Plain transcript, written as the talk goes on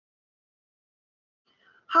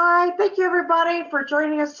Hi, thank you everybody for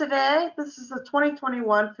joining us today. This is the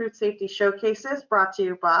 2021 Food Safety Showcases brought to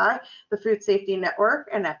you by the Food Safety Network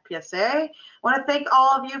and FPSA. I want to thank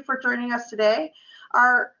all of you for joining us today.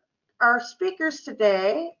 Our speakers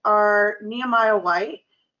today are Nehemiah White.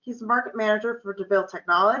 He's Market Manager for DeVille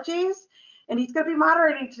Technologies, and he's going to be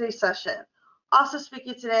moderating today's session. Also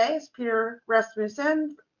speaking today is Peter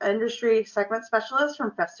Rasmussen, Industry Segment Specialist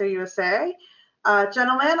from Festo USA.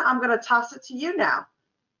 Gentlemen, I'm going to toss it to you now.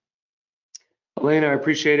 Elena, I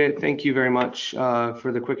appreciate it. Thank you very much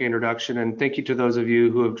for the quick introduction, and thank you to those of you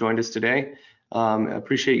who have joined us today. I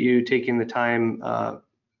appreciate you taking the time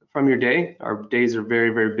from your day. Our days are very,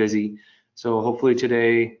 very busy, so hopefully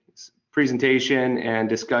today's presentation and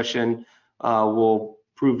discussion will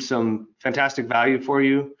prove some fantastic value for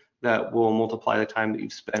you that will multiply the time that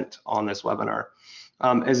you've spent on this webinar.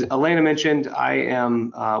 As Elena mentioned, I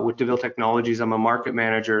am with DeVille Technologies. I'm a market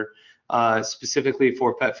manager specifically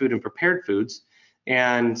for pet food and prepared foods,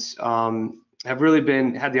 and have really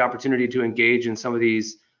had the opportunity to engage in some of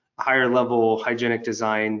these higher level hygienic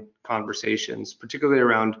design conversations, particularly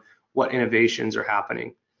around what innovations are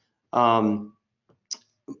happening. Our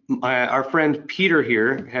friend Peter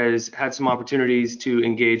here has had some opportunities to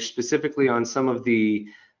engage specifically on some of the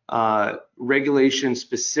regulation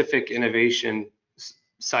specific innovation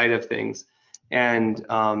side of things. And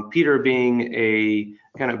Peter, being a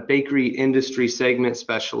kind of bakery industry segment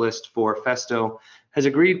specialist for Festo, has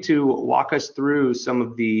agreed to walk us through some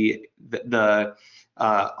of the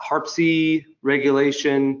HARPC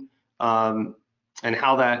regulation and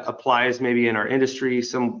how that applies maybe in our industry,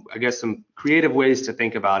 some creative ways to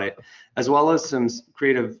think about it, as well as some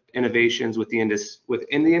creative innovations within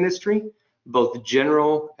the industry, both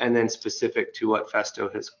general and then specific to what Festo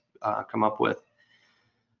has come up with.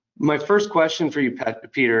 My first question for you,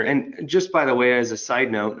 Peter, and just by the way, as a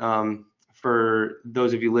side note, for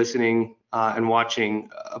those of you listening and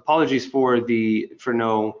watching, apologies for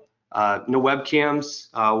no webcams.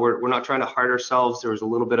 We're not trying to hide ourselves. There was a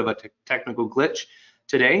little bit of a technical glitch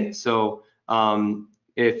today, so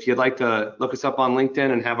if you'd like to look us up on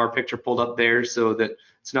LinkedIn and have our picture pulled up there so that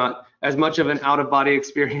it's not as much of an out-of-body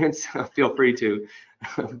experience, feel free to.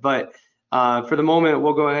 But for the moment,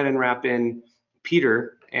 we'll go ahead and wrap in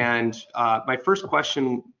Peter. And my first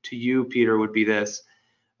question to you, Peter, would be this: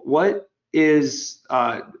 what is,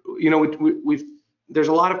 there's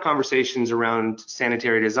a lot of conversations around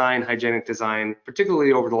sanitary design, hygienic design,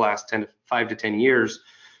 particularly over the last 5 to 10 years,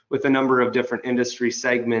 with a number of different industry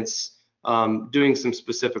segments doing some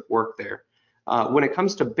specific work there. When it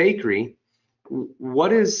comes to bakery, where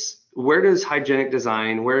does hygienic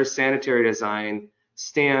design, where does sanitary design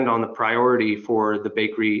stand on the priority for the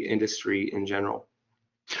bakery industry in general?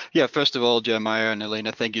 Yeah, first of all, Jeremiah and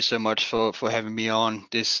Elena, thank you so much for having me on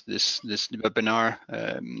this webinar.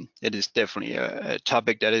 It is definitely a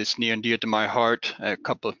topic that is near and dear to my heart.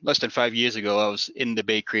 Less than 5 years ago, I was in the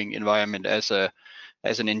bakery environment as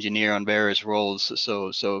an engineer on various roles.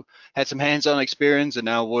 So had some hands-on experience, and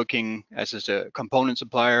now working as a component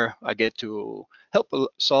supplier, I get to help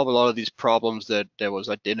solve a lot of these problems that was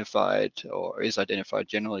identified or is identified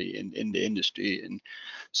generally in the industry. And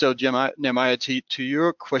so, Jeremiah, to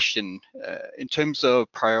your question, in terms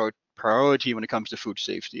of priority when it comes to food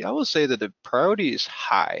safety, I will say that the priority is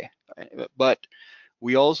high, but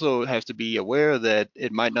we also have to be aware that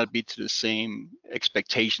it might not be to the same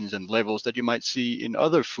expectations and levels that you might see in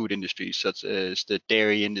other food industries, such as the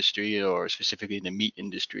dairy industry or specifically the meat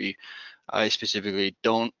industry. I specifically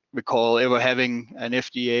don't recall ever having an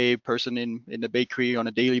FDA person in the bakery on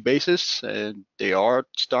a daily basis, and they are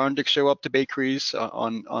starting to show up to bakeries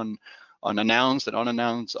on announced and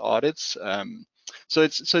unannounced audits. So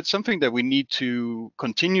it's something that we need to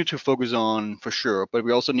continue to focus on for sure, but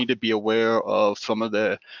we also need to be aware of some of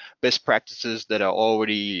the best practices that are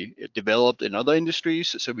already developed in other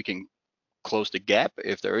industries, so we can close the gap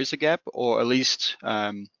if there is a gap, or at least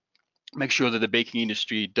make sure that the baking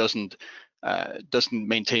industry doesn't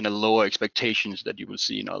maintain a lower expectations that you will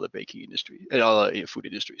see in other baking industry and other food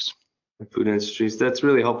industries. Food industries, that's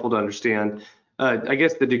really helpful to understand. I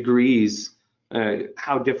guess the degrees,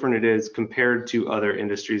 how different it is compared to other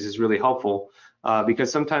industries is really helpful,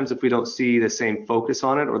 because sometimes if we don't see the same focus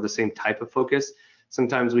on it or the same type of focus,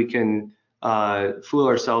 sometimes we can fool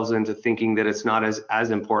ourselves into thinking that it's not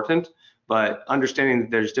as important. But understanding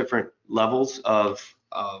that there's different levels of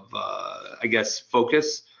I guess,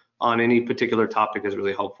 focus on any particular topic is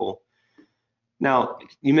really helpful. Now,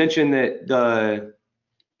 you mentioned that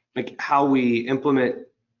how we implement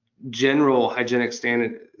general hygienic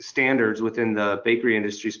standards within the bakery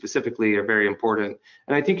industry specifically are very important,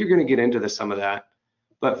 and I think you're going to get into some of that.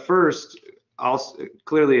 But first, also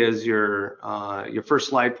clearly, as your first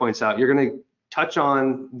slide points out, you're going to touch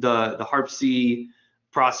on the HARP-C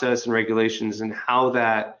process and regulations and how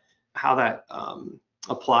that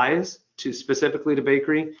applies to specifically to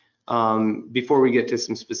bakery before we get to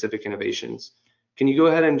some specific innovations. Can you go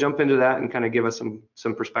ahead and jump into that and kind of give us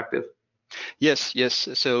some perspective? Yes.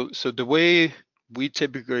 So the way we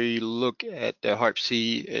typically look at the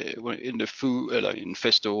HARP-C in the food, like in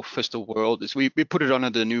Festo world, is we put it under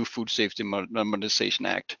the new Food Safety Modernization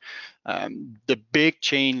Act. The big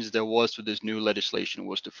change there was with this new legislation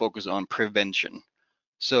was to focus on prevention.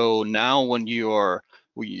 So now when you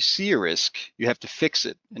see a risk, you have to fix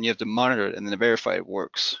it and you have to monitor it and then verify it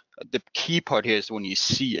works. The key part here is when you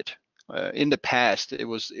see it. In the past, it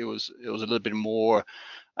was a little bit more.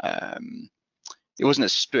 It wasn't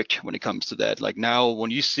as strict when it comes to that. Like now,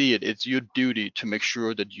 when you see it, it's your duty to make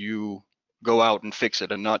sure that you go out and fix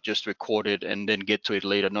it and not just record it and then get to it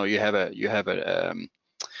later. No, you have to.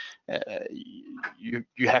 I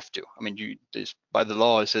mean, by the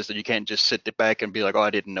law, it says that you can't just sit back and be like, oh,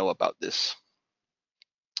 I didn't know about this.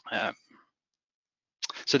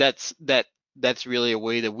 So that's really a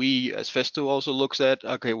way that we as Festo also looks at,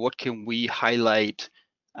 okay, what can we highlight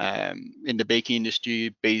in the baking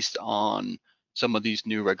industry based on some of these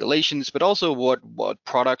new regulations, but also what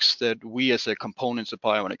products that we as a component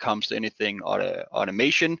supplier, when it comes to anything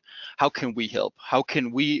automation, how can we help? How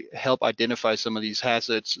can we help identify some of these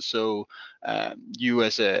hazards? So you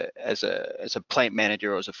as a plant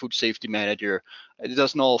manager or as a food safety manager, it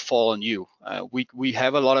doesn't all fall on you. We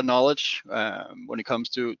have a lot of knowledge when it comes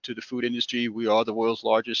to the food industry. We are the world's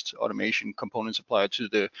largest automation component supplier to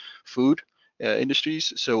the food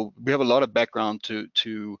industries, so we have a lot of background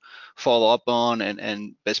to follow up on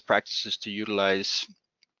and best practices to utilize,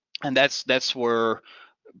 and that's where,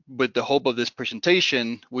 with the hope of this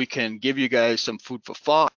presentation, we can give you guys some food for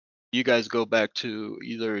thought. You guys go back to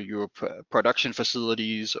either your production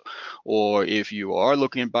facilities, or if you are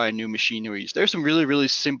looking at buying new machineries, there's some really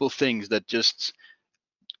simple things that just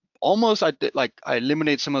almost I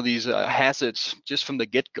eliminate some of these hazards just from the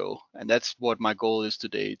get-go, and that's what my goal is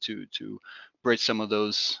today, to bridge some of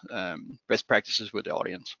those best practices with the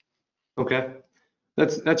audience. Okay,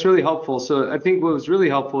 that's really helpful. So I think what was really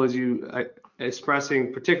helpful is you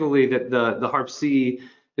expressing particularly that the HARP-C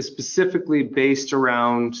is specifically based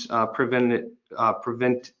around preventative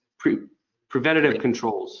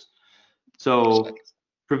controls. So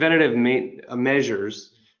preventative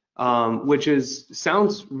measures, which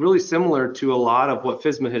sounds really similar to a lot of what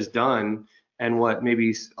FSMA has done and what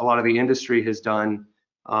maybe a lot of the industry has done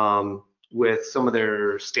with some of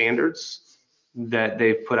their standards that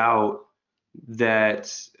they've put out that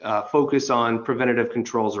focus on preventative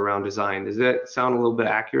controls around design. Does that sound a little bit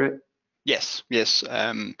accurate? Yes.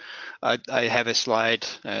 I have a slide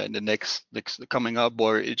the next coming up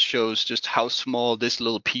where it shows just how small this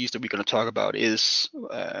little piece that we're going to talk about is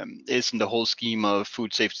in the whole scheme of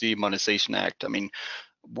Food Safety Modernization Act. I mean,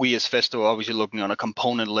 we as Festo are obviously looking on a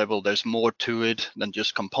component level. There's more to it than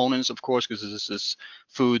just components, of course, because this is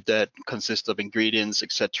food that consists of ingredients,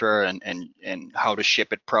 etc., and how to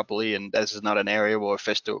ship it properly. And this is not an area where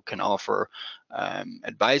Festo can offer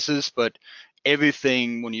advices, but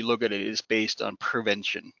everything, when you look at it, is based on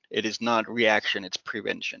prevention. It is not reaction, it's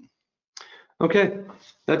prevention. Okay,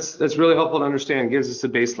 that's really helpful to understand. It gives us a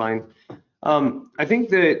baseline. I think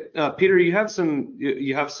that Peter, you have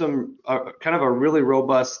some kind of a really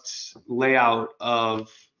robust layout of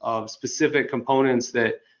specific components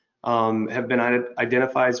that have been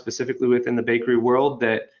identified specifically within the bakery world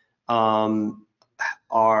that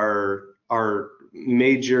are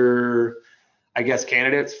major, I guess,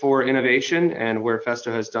 candidates for innovation and where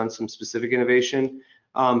Festo has done some specific innovation.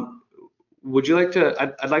 Would you like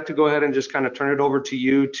to? I'd like to go ahead and just kind of turn it over to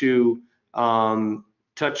you to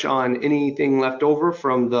touch on anything left over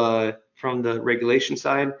from the regulation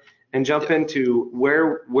side and jump into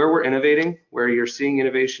where we're innovating, where you're seeing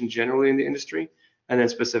innovation generally in the industry, and then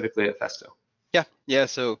specifically at Festo. Yeah.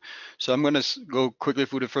 So I'm going to go quickly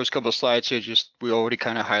through the first couple of slides here. We already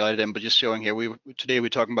kind of highlighted them, but just showing here. Today we're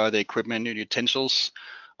talking about the equipment and utensils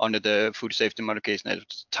under the Food Safety Modification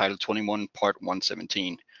Act, Title 21, Part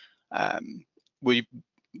 117. We,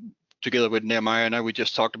 together with Nehemiah and I, we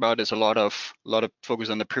just talked about there's a lot of focus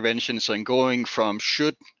on the prevention. So in going from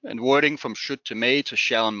should and wording from should to may to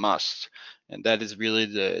shall and must, and that is really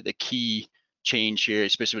the key change here,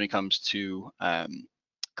 especially when it comes to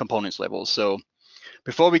components level. So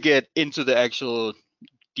before we get into the actual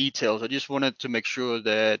details, I just wanted to make sure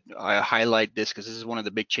that I highlight this because this is one of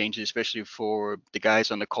the big changes, especially for the guys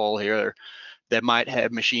on the call here. that might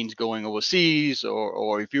have machines going overseas,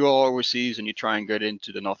 or if you are overseas and you try and get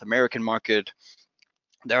into the North American market,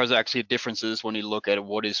 there's actually differences when you look at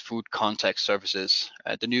what is food contact surfaces.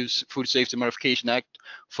 The new Food Safety Modification Act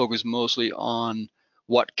focuses mostly on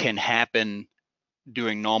what can happen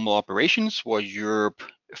during normal operations, while Europe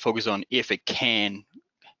focuses on if it can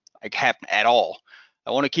happen at all. I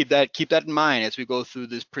want to keep that in mind as we go through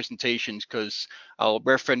this presentations, because I'll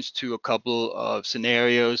reference to a couple of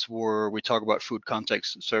scenarios where we talk about food contact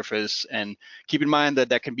surface, and keep in mind that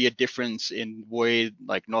that can be a difference in way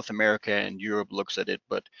like North America and Europe looks at it,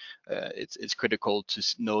 but it's critical to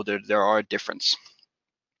know that there are a difference.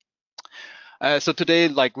 So today,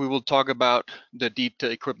 like, we will talk about the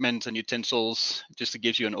detailed equipment and utensils, just to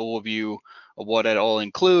give you an overview of what it all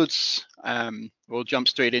includes. We'll jump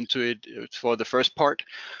straight into it for the first part,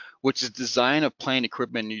 which is design of plant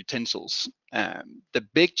equipment and utensils. The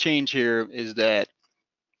big change here is that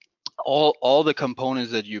all the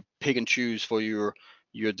components that you pick and choose for your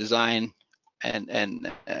design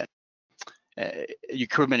and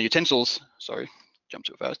equipment and utensils, sorry, jump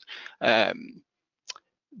too fast.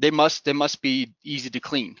 They must be easy to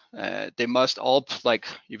clean. They must all, like,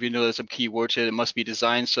 if you know there's some key words here, it must be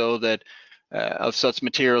designed so that of such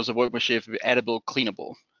materials of workmanship, edible,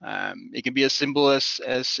 cleanable. It can be as simple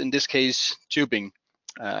as in this case, tubing.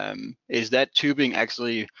 Is that tubing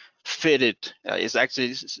actually fitted? Is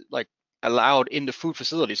actually like allowed in the food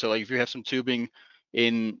facility? So like if you have some tubing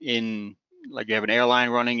in like you have an airline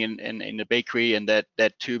running in the bakery, and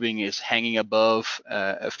that tubing is hanging above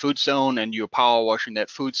a food zone, and you're power washing that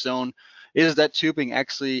food zone, is that tubing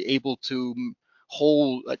actually able to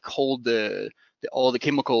hold all the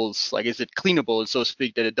chemicals? Like, is it cleanable, so to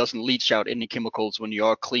speak, that it doesn't leach out any chemicals when you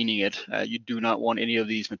are cleaning it? You do not want any of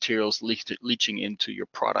these materials leaching into your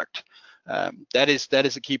product. That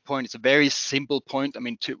is a key point. It's a very simple point. I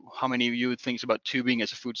mean, how many of you think about tubing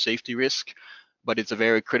as a food safety risk? But it's a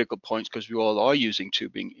very critical point because we all are using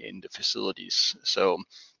tubing in the facilities. So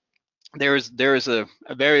there is a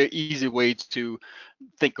very easy way to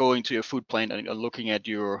think going to your food plant and looking at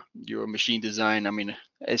your machine design. I mean,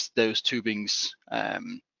 is those tubings,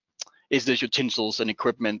 is those utensils and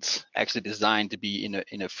equipment actually designed to be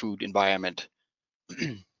in a food environment?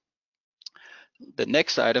 The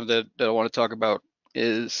next item that I want to talk about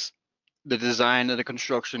is the design and the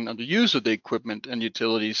construction and the use of the equipment and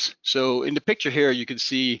utilities. So in the picture here, you can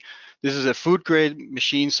see this is a food grade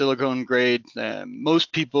machine, silicone grade.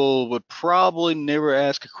 Most people would probably never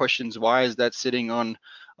ask questions, why is that sitting on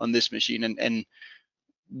this machine, and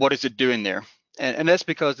what is it doing there? And that's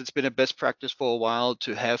because it's been a best practice for a while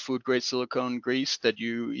to have food grade silicone grease that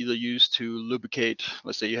you either use to lubricate,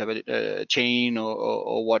 let's say you have a chain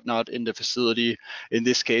or whatnot in the facility. In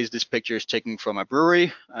this case, this picture is taken from a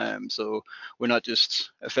brewery. So we're not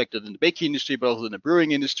just affected in the baking industry, but also in the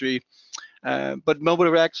brewing industry. But nobody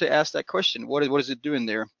would actually ask that question. What is it doing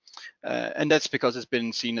there? And that's because it's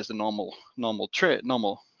been seen as the normal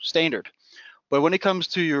standard. But when it comes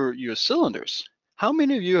to your cylinders, how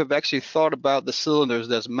many of you have actually thought about the cylinders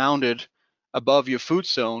that's mounted above your food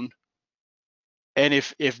zone? And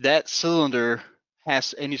if that cylinder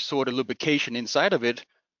has any sort of lubrication inside of it,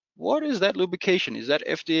 what is that lubrication? Is that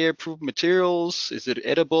FDA approved materials? Is it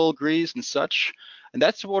edible grease and such? And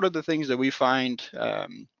that's one of the things that we find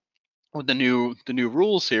with the new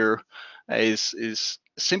rules here is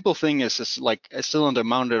simple thing is like a cylinder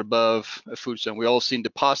mounted above a food zone. We all seen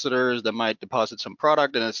depositors that might deposit some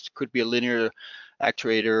product, and it could be a linear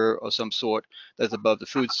actuator or some sort that's above the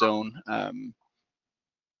food zone.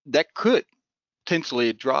 That could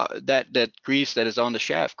potentially drop, that grease that is on the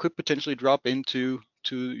shaft could potentially drop into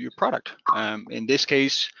your product. In this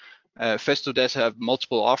case, Festo does have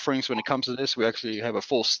multiple offerings when it comes to this. We actually have a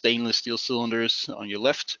full stainless steel cylinders on your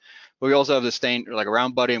left, but we also have the like a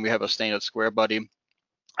round body, and we have a stainless square body.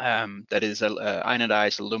 That is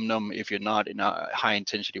anodized aluminum if you're not in a high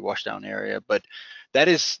intensity washdown area. But that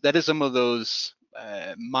is some of those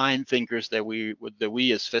mind thinkers that we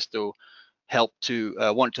as Festo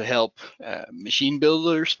want to help machine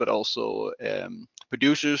builders, but also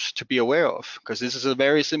producers to be aware of, because this is a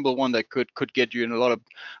very simple one that could get you in a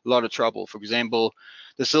lot of trouble. For example,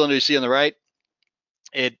 the cylinder you see on the right,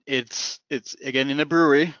 it's again in a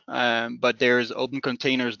brewery, but there's open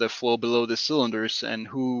containers that flow below the cylinders, and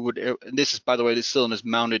and this is, by the way, this cylinder is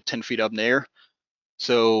mounted 10 feet up in the air,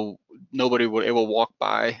 so nobody would ever walk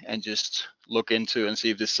by and just look into and see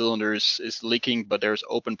if the cylinder is leaking, but there's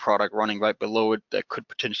open product running right below it that could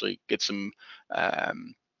potentially get some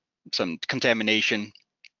contamination,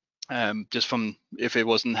 just from if it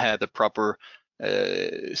wasn't had the proper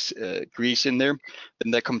grease in there,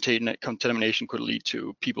 then that contamination could lead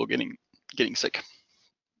to people getting getting sick.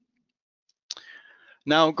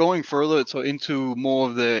 Now going further, so into more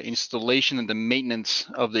of the installation and the maintenance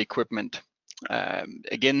of the equipment.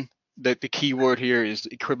 Again, the key word here is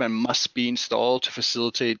equipment must be installed to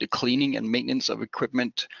facilitate the cleaning and maintenance of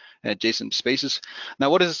equipment in adjacent spaces. Now,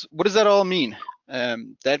 what does that all mean?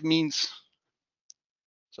 That means,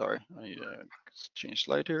 sorry, I need to change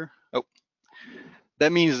slide here. Oh,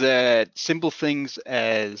 that means that simple things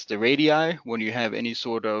as the radii, when you have any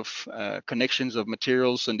sort of connections of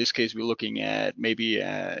materials, in this case, we're looking at maybe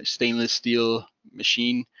a stainless steel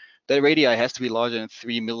machine, that radii has to be larger than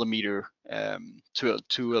 3 millimeter to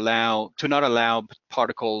not allow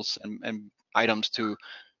particles and items to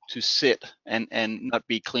sit and not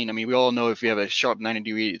be clean. I mean, we all know if you have a sharp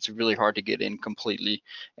 90-degree, it's really hard to get in completely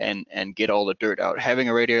and get all the dirt out. Having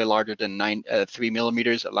a radii larger than 3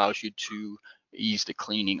 millimeters allows you to ease of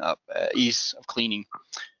cleaning.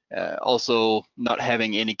 Also, not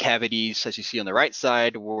having any cavities, as you see on the right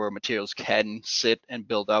side, where materials can sit and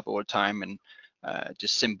build up over time, and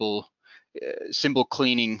just simple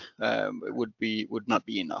cleaning would not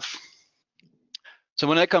be enough. So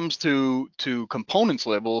when that comes to components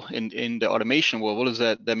level in the automation world, what does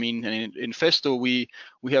that mean? And in Festo, we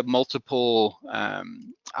have multiple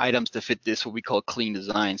items to fit this, what we call clean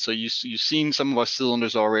design. So you've seen some of our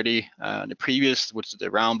cylinders already. The previous, which is the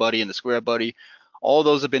round body and the square body, all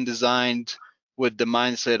those have been designed with the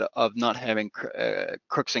mindset of not having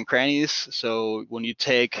crooks and crannies. So when you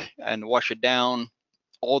take and wash it down,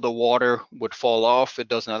 all the water would fall off. It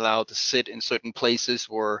doesn't allow it to sit in certain places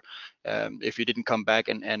where if you didn't come back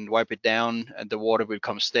and wipe it down, the water would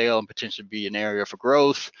become stale and potentially be an area for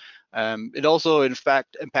growth. It also, in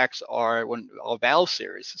fact, impacts our valve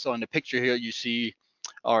series. So in the picture here, you see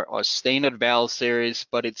our standard valve series,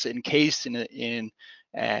 but it's encased in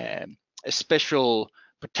a special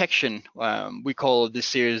protection. We call this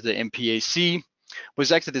series the MPAC.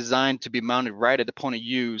 Was actually designed to be mounted right at the point of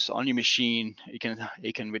use on your machine. It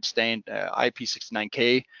can withstand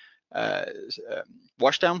IP69K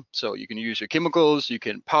washdown, so you can use your chemicals, you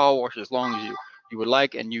can power wash as long as you would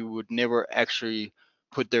like, and you would never actually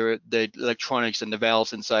put the electronics and the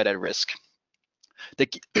valves inside at risk.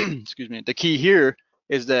 Excuse me. The key here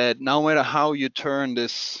is that no matter how you turn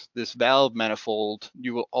this valve manifold,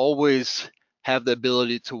 you will always have the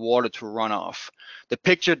ability to water to run off. The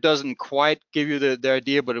picture doesn't quite give you the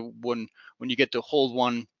idea, but when you get to hold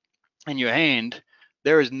one in your hand,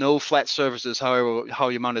 there is no flat surfaces. However, how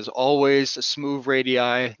you mount is always a smooth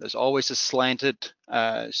radii. There's always a slanted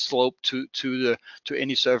slope to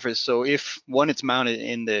any surface. So if when it's mounted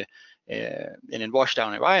in a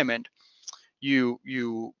washdown environment,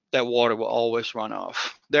 that water will always run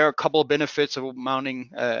off. There are a couple of benefits of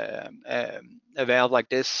mounting a valve like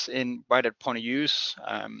this right at point of use.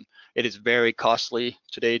 It is very costly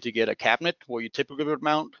today to get a cabinet where you typically would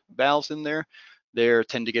mount valves in there. They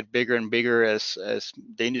tend to get bigger and bigger as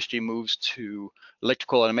the industry moves to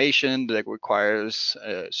electrical automation that requires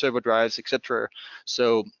servo drives, etc.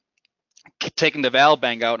 So taking the valve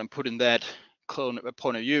bank out and putting that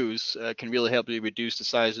point of use can really help you reduce the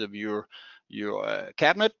size of your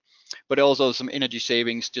cabinet, but also some energy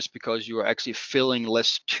savings just because you are actually filling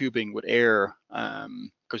less tubing with air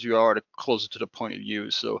because you are closer to the point of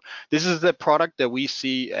use. So this is the product that we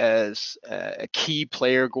see as a key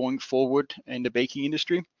player going forward in the baking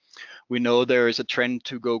industry. We know there is a trend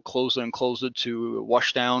to go closer and closer to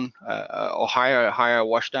washdown or higher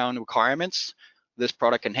washdown requirements. This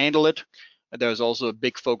product can handle it. There's also a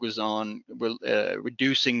big focus on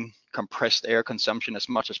reducing compressed air consumption as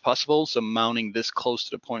much as possible. So mounting this close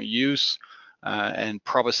to the point of use and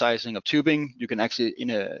proper sizing of tubing, you can actually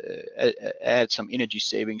add some energy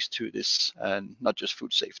savings to this, not just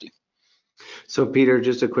food safety. So Peter,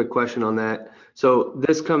 just a quick question on that. So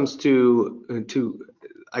this comes to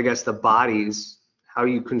I guess the bodies, how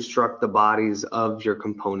you construct the bodies of your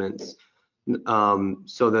components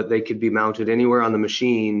so that they could be mounted anywhere on the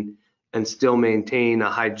machine and still maintain a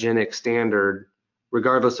hygienic standard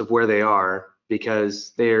regardless of where they are,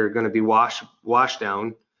 because they're going to be washed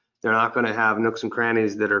down. They're not going to have nooks and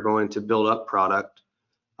crannies that are going to build up product,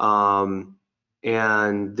 and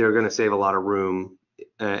they're going to save a lot of room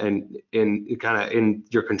and in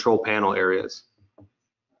your control panel areas. Is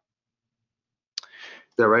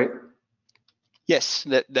that right? Yes,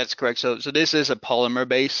 that's correct. So this is a polymer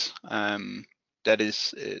base that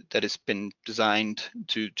has been designed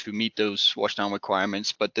to meet those washdown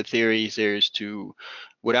requirements. But the theory there is to,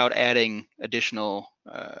 without adding additional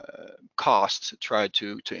costs, try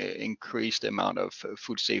to increase the amount of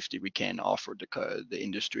food safety we can offer the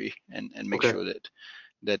industry and make sure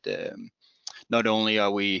that not only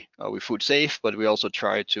are we food safe, but we also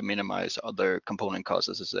try to minimize other component costs.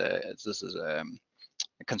 This is a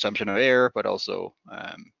consumption of air, but also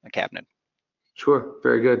a cabinet. Sure,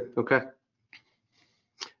 very good. Okay.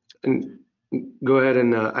 And go ahead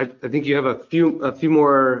and I think you have a few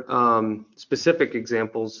more specific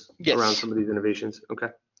examples Yes. around some of these innovations. Okay.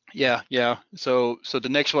 Yeah. So the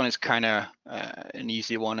next one is kind of an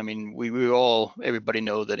easy one. I mean, everybody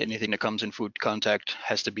know that anything that comes in food contact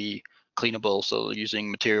has to be cleanable. So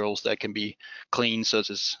using materials that can be clean, such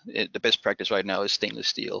as the best practice right now is stainless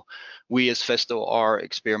steel. We as Festo are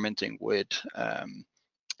experimenting with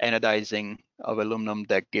anodizing of aluminum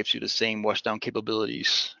that gives you the same washdown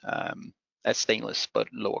capabilities as stainless, but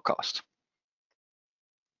lower cost.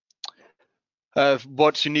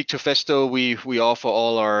 What's unique to Festo, we offer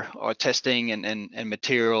all our testing and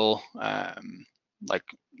material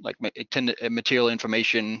like material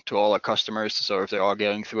information to all our customers. So if they are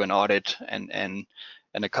going through an audit and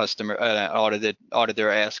a customer auditor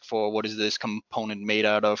asks for what is this component made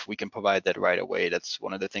out of, we can provide that right away. That's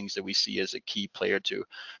one of the things that we see as a key factor to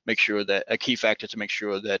make sure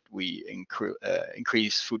that we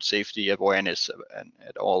increase food safety awareness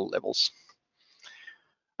at all levels.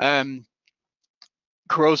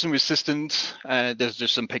 Corrosion resistant, there's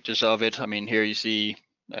just some pictures of it. I mean, here you see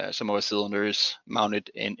some of our cylinders mounted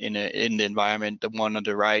in the environment. The one on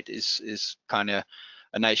the right is kind of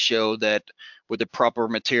a nice show that with the proper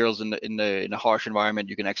materials in a harsh environment,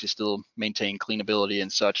 you can actually still maintain cleanability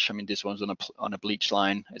and such. I mean, this one's on a bleach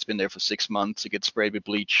line. It's been there for 6 months. It gets sprayed with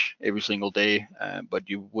bleach every single day, but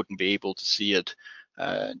you wouldn't be able to see it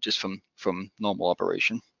just from normal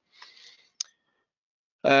operation.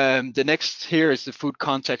 The next here is the food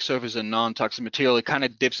contact surface and non-toxic material. It kind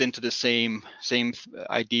of dips into the same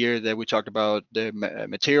idea that we talked about, the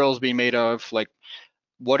materials being made of, like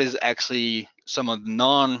what is actually some of the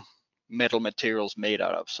non-metal materials made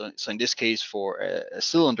out of. So in this case, for a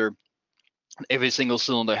cylinder, every single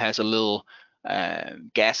cylinder has a little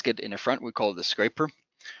gasket in the front. We call it the scraper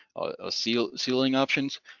or sealing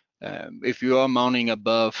options. If you are mounting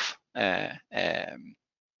above a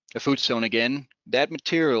food zone again, that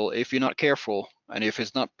material, if you're not careful and if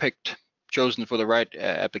it's not chosen for the right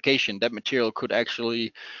application, that material could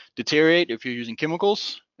actually deteriorate if you're using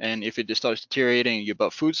chemicals. And if it starts deteriorating in your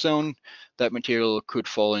above food zone, that material could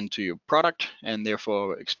fall into your product and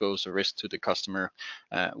therefore expose a risk to the customer.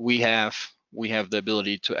 We have the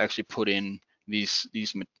ability to actually put in these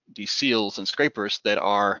seals and scrapers that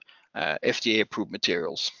are FDA approved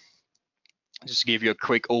materials. Just to give you a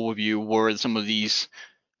quick overview where some of these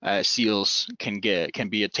seals can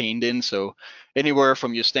be attained in. So anywhere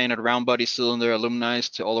from your standard round body cylinder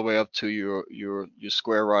aluminized all the way up to your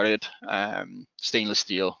square rotted stainless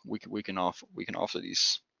steel, we can offer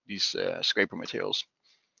these scraper materials.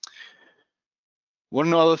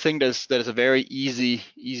 One other thing that is a very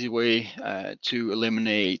easy way to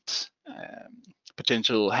eliminate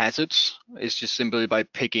potential hazards is just simply by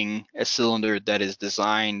picking a cylinder that is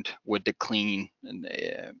designed with the clean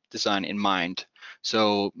design in mind.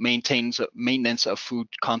 So maintenance of food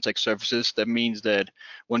contact surfaces, that means that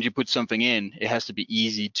when you put something in, it has to be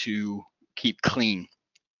easy to keep clean.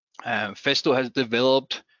 Festo has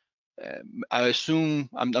developed, I assume,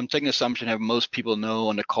 I'm taking the assumption that most people know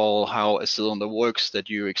on the call how a cylinder works, that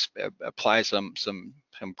you apply some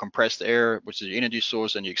compressed air, which is the energy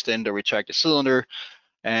source, and you extend or retract the cylinder,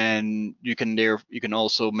 and you can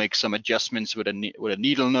also make some adjustments with a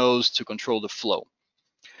needle nose to control the flow.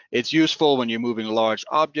 It's useful when you're moving large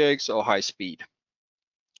objects or high speed.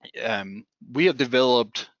 We have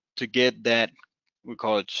developed to get that, we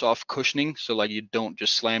call it soft cushioning, so like you don't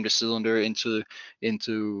just slam the cylinder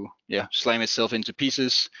slam itself into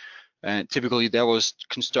pieces. And typically that was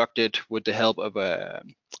constructed with the help of a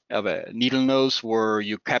needle nose, where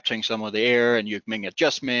you're capturing some of the air and you're making an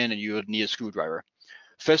adjustment and you would need a screwdriver.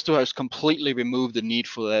 Festo has completely removed the need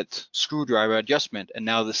for that screwdriver adjustment, and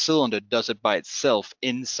now the cylinder does it by itself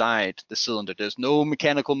inside the cylinder. There's no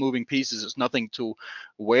mechanical moving pieces, there's nothing to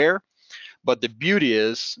wear. But the beauty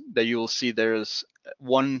is that you will see there's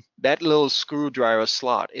that little screwdriver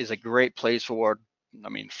slot is a great place for,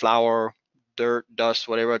 flour, dirt, dust,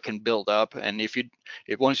 whatever can build up. And if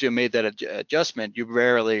once you made that adjustment, you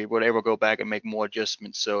rarely would ever go back and make more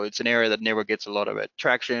adjustments. So it's an area that never gets a lot of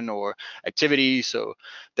traction or activity. So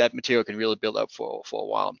that material can really build up for a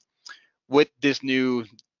while. With this new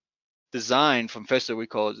design from Festo, we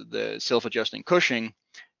call it the self-adjusting cushioning,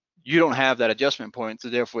 you don't have that adjustment point, so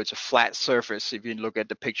therefore it's a flat surface. If you look at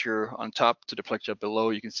the picture on top to the picture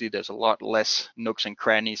below, you can see there's a lot less nooks and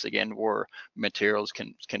crannies, again, where materials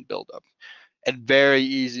can build up. a very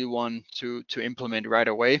easy one to implement right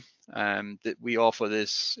away. That we offer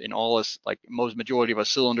this in all, like most majority of our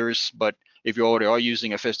cylinders, but if you already are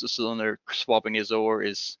using a Festo cylinder, swapping this over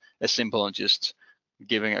is as simple as just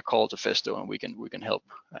giving a call to Festo, and we can help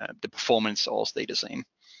the performance all stay the same.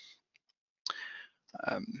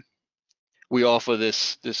 We offer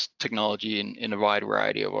this technology in a wide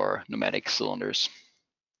variety of our pneumatic cylinders.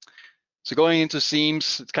 So going into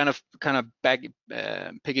seams, it's kind of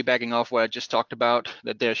piggybacking off what I just talked about,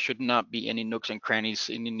 that there should not be any nooks and crannies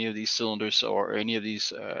in any of these cylinders or any of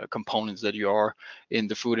these components that you are in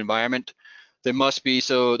the food environment. There must be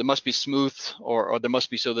smooth, or there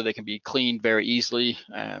must be so that they can be cleaned very easily.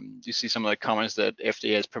 You see some of the comments that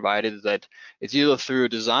FDA has provided, that it's either through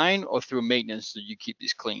design or through maintenance that you keep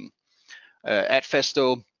these clean. At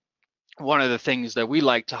Festo, one of the things that we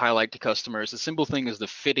like to highlight to customers, the simple thing is the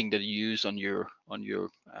fitting that you use on your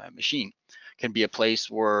machine can be a place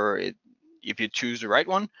where if you choose the right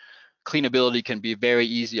one, cleanability can be very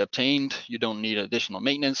easy obtained. You don't need additional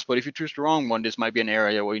maintenance, but if you choose the wrong one, this might be an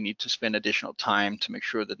area where you need to spend additional time to make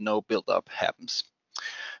sure that no buildup happens.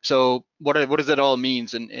 So what does that all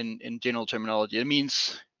means in general terminology? It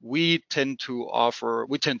means we tend to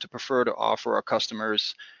prefer to offer our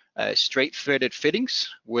customers straight threaded fittings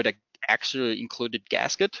with a actually included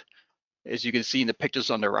gasket. As you can see in the pictures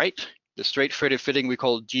on the right, the straight threaded fitting we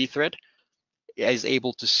call G-thread is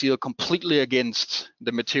able to seal completely against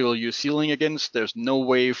the material you're sealing against. There's no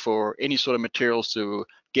way for any sort of materials to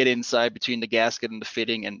get inside between the gasket and the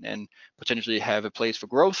fitting and potentially have a place for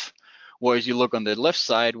growth. Whereas you look on the left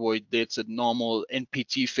side, where it's a normal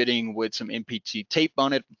NPT fitting with some NPT tape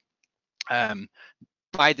on it.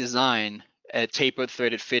 By design, a tapered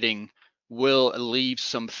threaded fitting will leave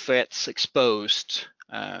some threads exposed,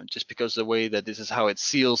 just because the way that this is how it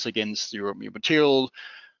seals against your material.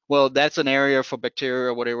 Well, that's an area for bacteria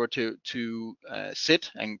or whatever to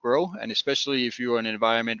sit and grow, and especially if you're in an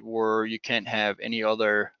environment where you can't have any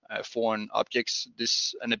other foreign objects.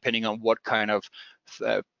 And depending on what kind of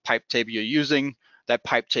pipe tape you're using, that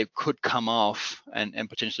pipe tape could come off and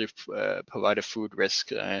potentially provide a food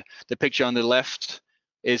risk. The picture on the left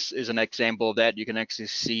is an example of that. You can actually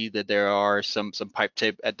see that there are some pipe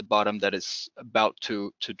tape at the bottom that is about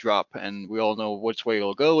to drop, and we all know which way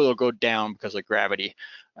it'll go. It'll go down because of gravity.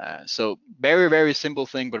 So very, very simple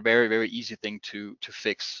thing, but very, very easy thing to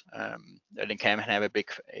fix, and it can have a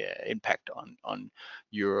big impact on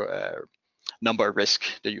your number of risk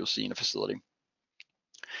that you'll see in a facility.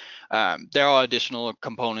 There are additional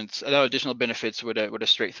components, there are additional benefits with a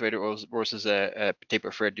straight thread versus a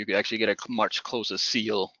taper thread. You could actually get a much closer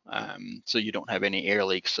seal, so you don't have any air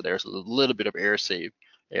leaks. So there's a little bit of air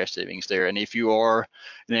savings there. And if you are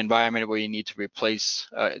in an environment where you need to replace,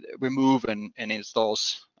 remove and install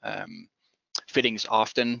fittings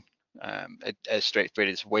often, a straight thread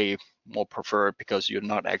is way more preferred, because you're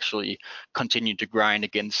not actually continuing to grind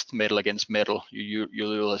against metal. You're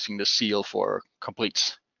utilizing the seal for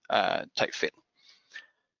complete tight fit.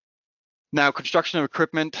 Now, construction of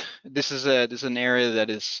equipment. This is an area that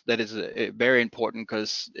is very important,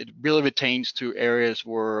 because it really pertains to areas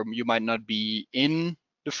where you might not be in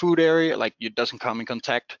the food area, like it doesn't come in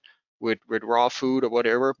contact with raw food or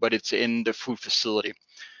whatever, but it's in the food facility.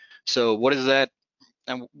 So what is that,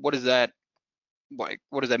 and what does that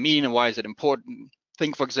mean, and why is it important?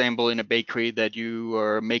 Think, for example, in a bakery that you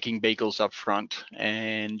are making bagels up front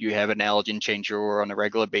and you have an allergen changeover on a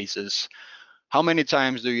regular basis. How many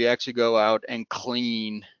times do you actually go out and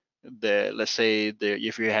clean let's say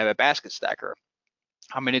if you have a basket stacker,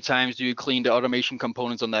 how many times do you clean the automation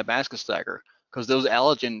components on that basket stacker? Because those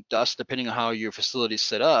allergen dust, depending on how your facility is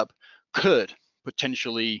set up, could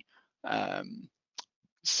potentially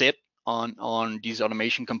sit on these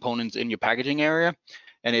automation components in your packaging area.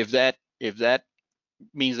 And if that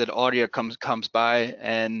means that Audia comes by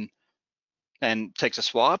and takes a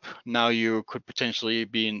swap, now you could potentially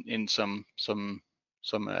be in some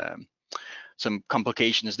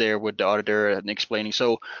complications there with the auditor and explaining.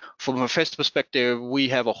 So from a Festo perspective, we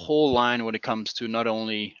have a whole line when it comes to not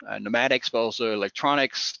only pneumatics, but also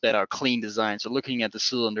electronics that are clean design. So looking at the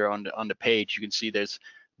cylinder on the page, you can see there's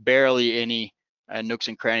barely any nooks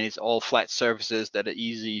and crannies, all flat surfaces that are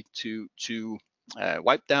easy to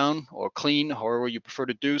wipe down or clean, however you prefer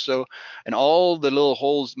to do so. And all the little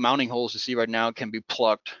holes, mounting holes you see right now, can be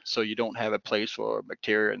plugged, so you don't have a place for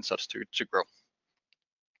bacteria and such to grow.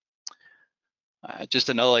 Just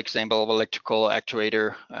another example of electrical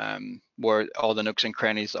actuator, where all the nooks and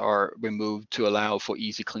crannies are removed to allow for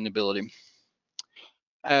easy cleanability.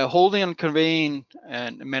 Holding and conveying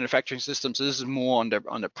and manufacturing systems, this is more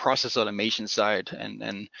on the process automation side,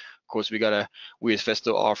 and course, we as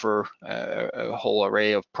Festo offer a whole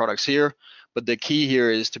array of products here, but the key here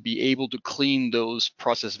is to be able to clean those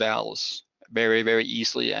process valves very, very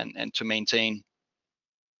easily and to make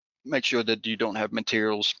sure that you don't have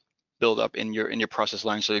materials build up in your process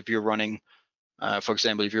line. So if you're running, for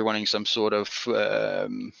example, if you're running some sort of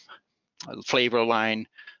flavor line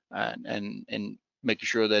and making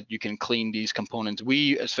sure that you can clean these components,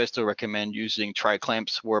 we as Festo recommend using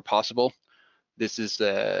tri-clamps where possible. This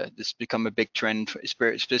become a big trend,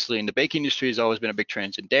 especially in the baking industry. It's always been a big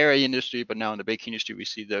trend in dairy industry, but now in the baking industry, we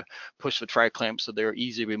see the push for tri-clamps, so they're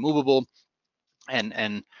easily removable and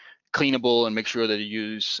cleanable, and make sure that you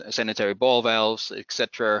use sanitary ball valves,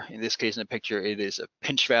 etc. In this case, in the picture, it is a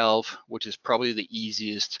pinch valve, which is probably the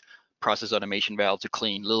easiest process automation valve to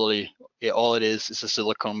clean. Literally, all it is a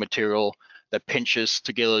silicone material that pinches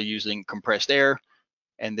together using compressed air,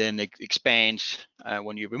 and then it expands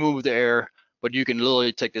when you remove the air. But you can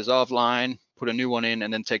literally take this offline, put a new one in,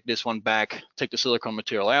 and then take this one back, take the silicone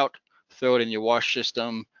material out, throw it in your wash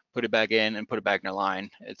system, put it back in, and put it back in the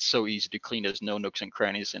line. It's so easy to clean. There's no nooks and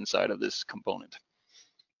crannies inside of this component.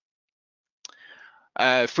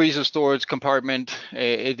 Freezer storage compartment.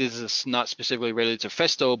 It is not specifically related to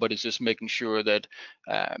Festo, but it's just making sure that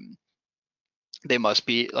they must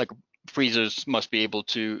be, like, freezers must be able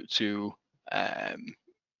to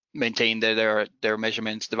maintain their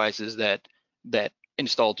measurements devices that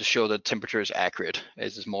installed to show that temperature is accurate.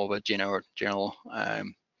 This is more of a general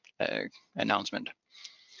announcement.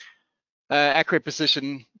 Accurate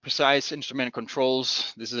precision, precise instrument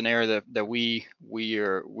controls. This is an area that we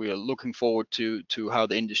are looking forward to how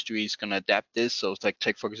the industry is going to adapt this. So it's like,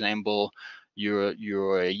 take for example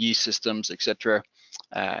your yeast systems, etc.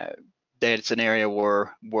 That's an area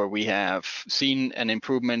where we have seen an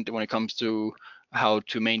improvement when it comes to how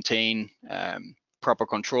to maintain proper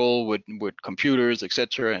control with computers,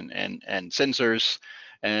 etc., and sensors.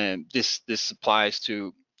 And this applies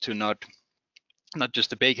to not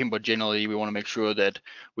just the baking, but generally we want to make sure that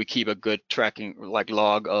we keep a good tracking, like,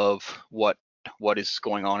 log of what is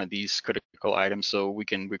going on in these critical items, so we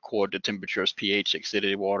can record the temperatures, pH,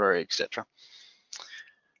 acidity, water, etc.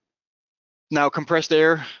 Now, compressed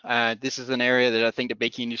air, this is an area that I think the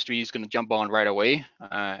baking industry is going to jump on right away.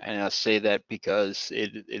 And I say that because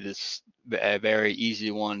it is a very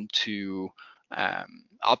easy one to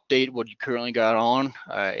update what you currently got on.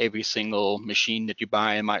 Every single machine that you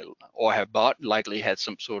buy might or have bought likely had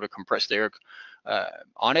some sort of compressed air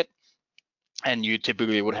on it. And you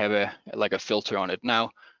typically would have a filter on it.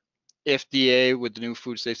 Now, FDA with the new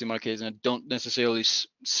food safety modification don't necessarily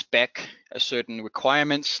spec a certain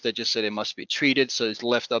requirements. They just say they must be treated, so it's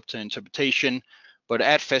left up to interpretation. But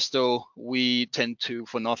at Festo, we tend to,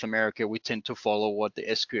 for North America, we tend to follow what the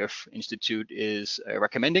SQF Institute is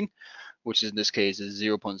recommending, which in this case is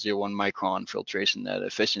 0.01 micron filtration at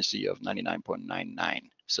efficiency of 99.99.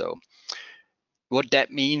 So what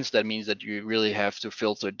that means that you really have to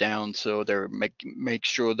filter down, so there make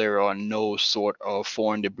sure there are no sort of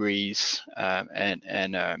foreign debris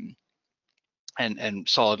and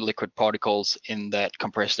solid liquid particles in that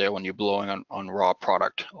compressed air when you're blowing on raw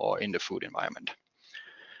product or in the food environment.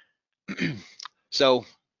 So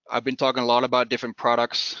I've been talking a lot about different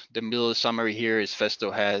products. The middle summary here is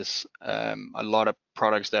Festo has a lot of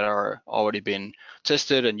products that are already been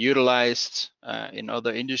tested and utilized in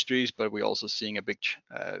other industries, but we're also seeing a big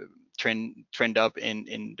trend up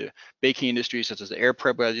in the baking industry, such as the air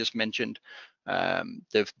prep I just mentioned.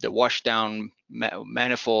 The washdown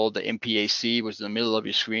manifold, the MPAC, which is in the middle of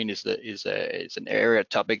your screen, is an area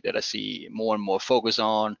topic that I see more and more focus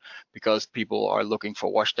on, because people are looking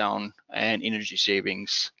for washdown and energy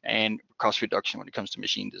savings and cost reduction when it comes to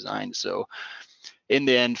machine design. So in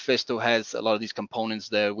the end, Festo has a lot of these components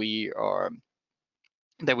that we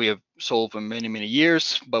have sold for many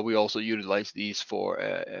years, but we also utilize these for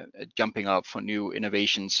jumping up for new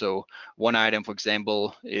innovations. So one item, for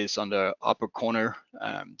example, is on the upper corner,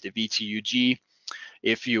 the VTUG.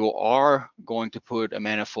 If you are going to put a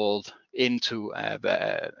manifold into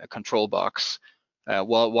a control box,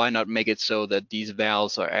 well, why not make it so that these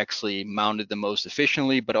valves are actually mounted the most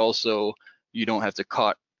efficiently, but also you don't have to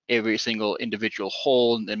cut every single individual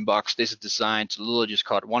hole in the box. This is designed to literally just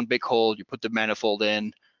cut one big hole, you put the manifold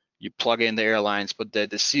in, you plug in the air lines, but the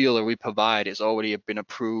seal that we provide has already been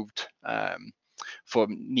approved for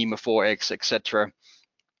NEMA 4X, etc.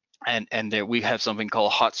 And there we have something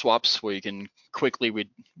called hot swaps, where you can quickly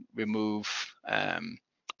remove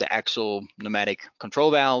the actual pneumatic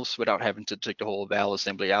control valves without having to take the whole valve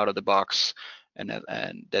assembly out of the box, and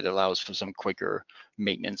that allows for some quicker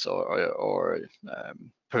maintenance or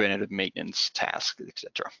preventative maintenance tasks,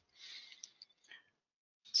 etc.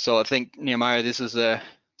 So I think, Nehemiah, this is the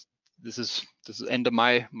end of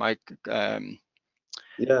my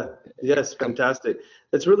Yeah, yes, fantastic.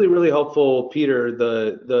 It's really helpful, Peter.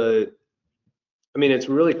 I mean, it's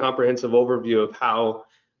a really comprehensive overview of how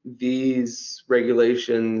these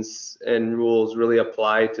regulations and rules really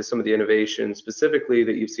apply to some of the innovations specifically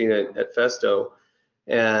that you've seen at Festo,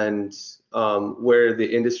 and where the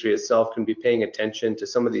industry itself can be paying attention to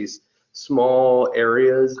some of these small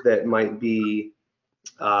areas that might be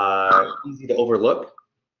easy to overlook.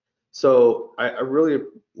 So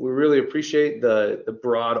we really appreciate the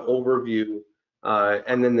broad overview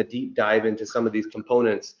and then the deep dive into some of these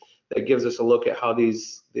components that gives us a look at how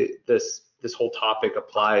this whole topic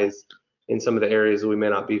applies in some of the areas that we may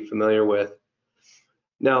not be familiar with.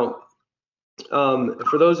 Now,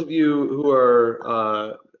 for those of you who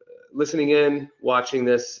are listening in, watching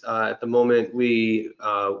this at the moment, we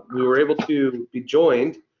were able to be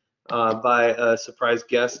joined by a surprise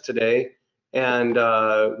guest today, and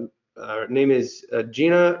her name is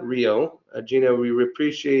Gina Rio. Gina, we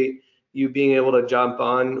appreciate you being able to jump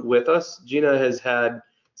on with us. Gina has had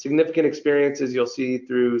significant experiences. You'll see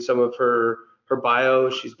through some of her bio.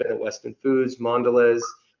 She's been at Weston Foods, Mondelez,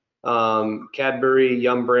 Cadbury,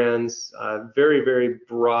 Yum Brands, very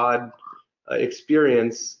broad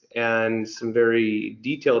experience and some very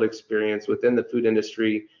detailed experience within the food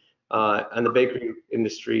industry and the bakery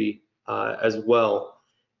industry as well.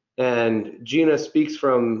 And Gina speaks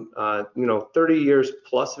from 30 years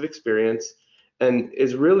plus of experience, and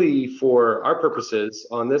is really, for our purposes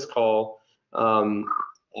on this call, an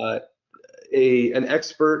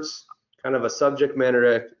expert, kind of a subject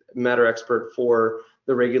matter expert for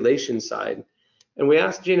the regulation side. And we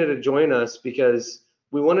asked Gina to join us because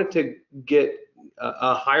we wanted to get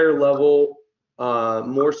a higher level,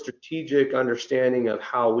 more strategic understanding of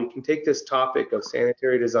how we can take this topic of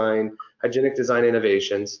sanitary design, hygienic design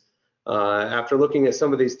innovations, after looking at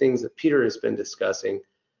some of these things that Peter has been discussing,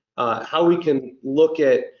 how we can look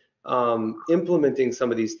at implementing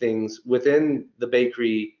some of these things within the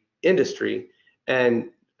bakery industry, and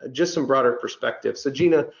just some broader perspective. So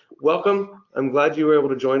Gina, welcome. I'm glad you were able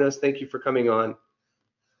to join us. Thank you for coming on.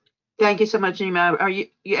 Thank you so much, Nima. Are you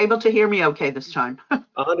able to hear me okay this time?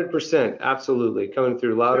 100%, absolutely. Coming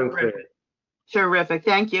through loud and clear. Terrific.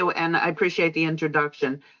 Thank you, and I appreciate the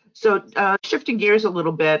introduction. So shifting gears a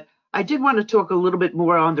little bit, I did want to talk a little bit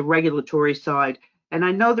more on the regulatory side. And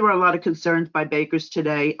I know there are a lot of concerns by bakers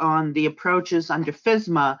today on the approaches under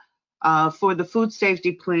FSMA for the food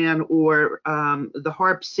safety plan, or the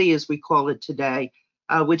HARP-C as we call it today,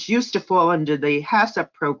 which used to fall under the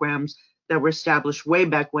HACCP programs that were established way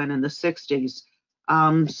back when in the 60s.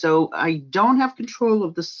 So I don't have control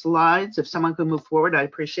of the slides. If someone could move forward, I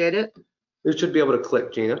appreciate it. You should be able to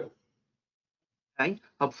click, Gina. Okay,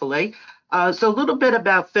 hopefully. So a little bit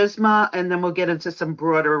about FSMA, and then we'll get into some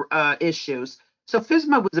broader issues. So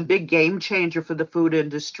FSMA was a big game changer for the food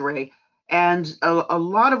industry. And a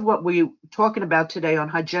lot of what we're talking about today on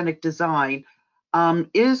hygienic design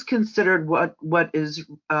is considered what is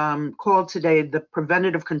called today the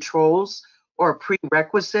preventative controls, or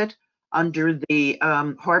prerequisite under the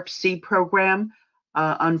HARP-C program.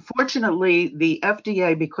 Unfortunately, the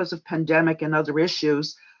FDA, because of pandemic and other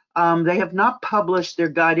issues, they have not published their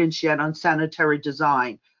guidance yet on sanitary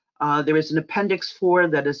design. There is an Appendix 4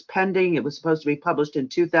 that is pending. It was supposed to be published in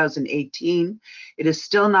 2018. It is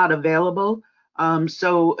still not available.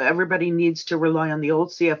 So everybody needs to rely on the old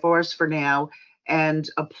CFRs for now and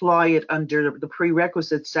apply it under the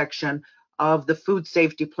prerequisite section of the food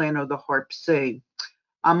safety plan, or the HARP-C.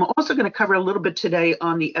 I'm also going to cover a little bit today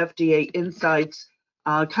on the FDA insights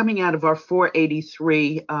coming out of our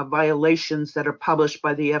 483 violations that are published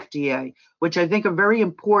by the FDA, which I think are very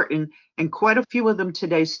important, and quite a few of them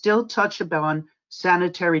today still touch upon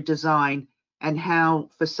sanitary design and how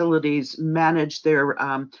facilities manage their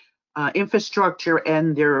infrastructure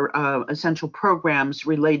and their essential programs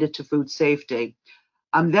related to food safety.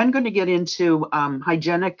 I'm then going to get into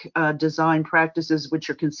hygienic design practices, which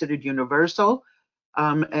are considered universal,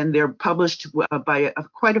 and they're published by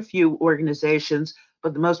quite a few organizations,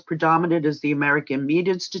 but the most predominant is the American Meat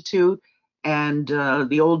Institute and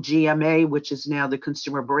the old GMA, which is now the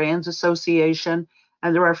Consumer Brands Association.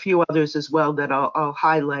 And there are a few others as well that I'll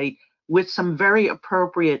highlight, with some very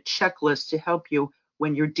appropriate checklists to help you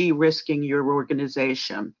when you're de-risking your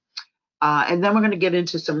organization. And then we're going to get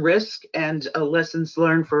into some risk and lessons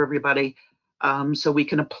learned for everybody, so we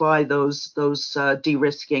can apply those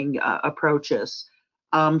de-risking approaches.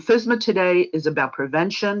 FSMA today is about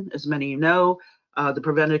prevention, as many of you know, the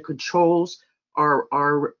preventive controls.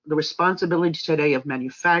 are the responsibility today of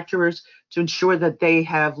manufacturers to ensure that they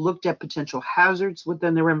have looked at potential hazards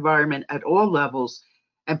within their environment at all levels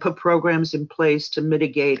and put programs in place to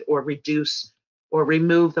mitigate or reduce or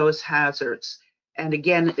remove those hazards. And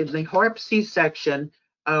again, in the HARP-C section,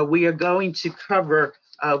 we are going to cover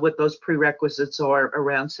what those prerequisites are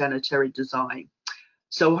around sanitary design.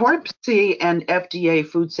 So HARP-C and FDA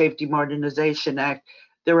Food Safety Modernization Act,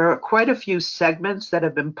 there are quite a few segments that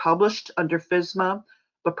have been published under FSMA,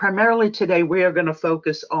 but primarily today we are going to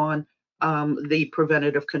focus on the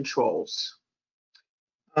preventative controls.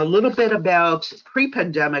 A little bit about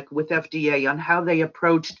pre-pandemic with FDA on how they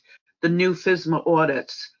approached the new FSMA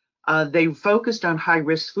audits. They focused on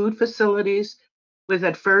high-risk food facilities with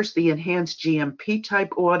at first the enhanced GMP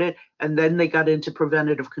type audit, and then they got into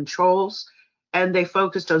preventative controls, and they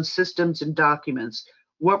focused on systems and documents.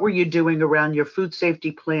 What were you doing around your food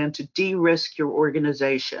safety plan to de-risk your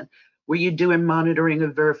organization? Were you doing monitoring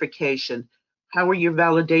and verification? How were your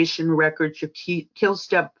validation records, your kill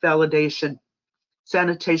step validation,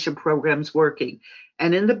 sanitation programs working?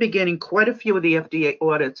 And in the beginning, quite a few of the FDA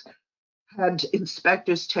audits had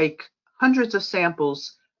inspectors take hundreds of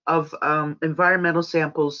samples of environmental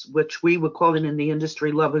samples, which we would call it in the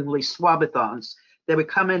industry lovingly swabathons. They would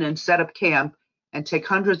come in and set up camp and take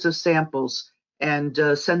hundreds of samples and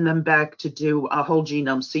send them back to do a whole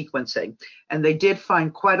genome sequencing. And they did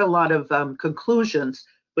find quite a lot of conclusions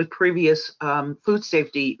with previous food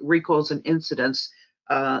safety recalls and incidents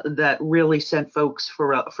that really sent folks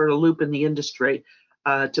for a loop in the industry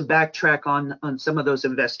to backtrack on some of those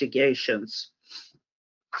investigations.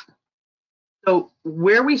 So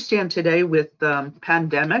where we stand today with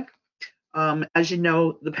pandemic, as you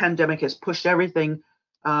know, the pandemic has pushed everything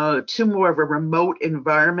to more of a remote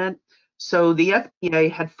environment. So the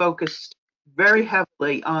FDA had focused very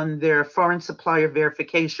heavily on their foreign supplier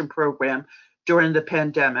verification program during the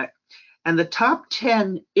pandemic. And the top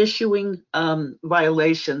 10 issuing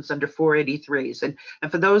violations under 483s,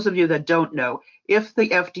 and for those of you that don't know, if the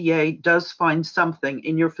FDA does find something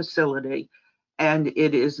in your facility and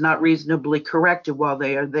it is not reasonably corrected while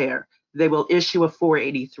they are there, they will issue a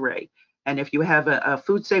 483. And if you have a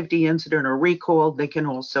food safety incident or recall, they can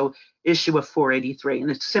also issue a 483.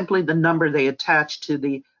 And it's simply the number they attach to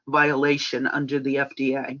the violation under the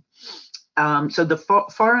FDA. So the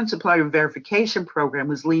foreign supplier verification program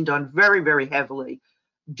was leaned on very, very heavily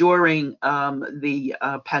during the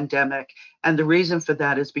pandemic. And the reason for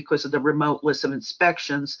that is because of the remote list of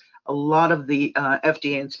inspections. A lot of the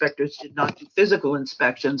FDA inspectors did not do physical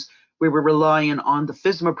inspections. We were relying on the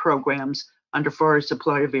FSMA programs under foreign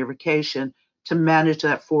supplier verification to manage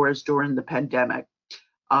that for us during the pandemic.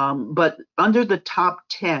 But under the top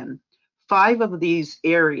 10, 5 of these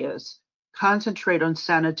areas concentrate on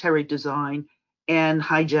sanitary design and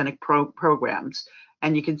hygienic programs.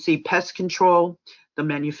 And you can see pest control, the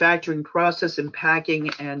manufacturing process and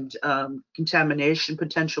packing and contamination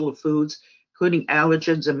potential of foods, including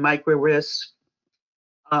allergens and micro risks,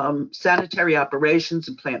 sanitary operations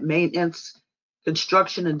and plant maintenance,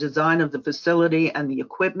 construction and design of the facility and the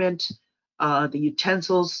equipment, the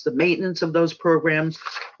utensils, the maintenance of those programs,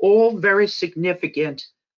 all very significant,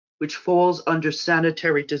 which falls under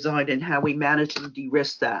sanitary design and how we manage and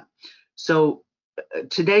de-risk that. So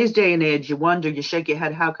today's day and age, you wonder, you shake your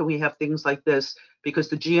head, how can we have things like this? Because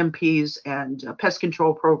the GMPs and pest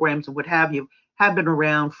control programs and what have you have been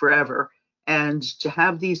around forever. And to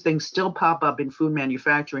have these things still pop up in food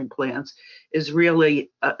manufacturing plants is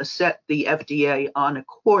really set the FDA on a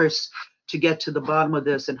course to get to the bottom of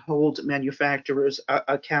this and hold manufacturers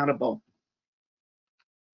accountable.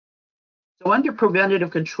 So under preventative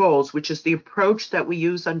controls, which is the approach that we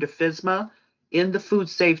use under FSMA in the food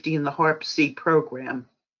safety and the HARP-C program,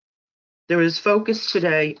 there is focus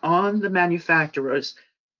today on the manufacturers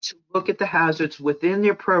to look at the hazards within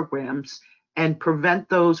their programs and prevent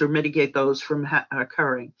those or mitigate those from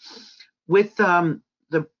occurring. With the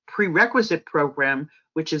prerequisite program,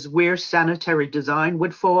 which is where sanitary design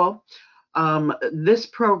would fall, this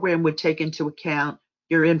program would take into account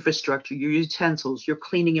your infrastructure, your utensils, your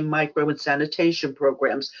cleaning and micro and sanitation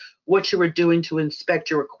programs, what you are doing to inspect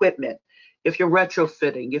your equipment, if you're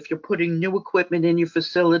retrofitting, if you're putting new equipment in your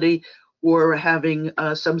facility or having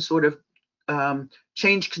some sort of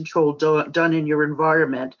change control done in your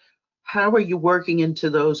environment. How are you working into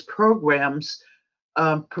those programs,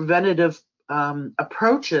 preventative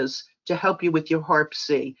approaches to help you with your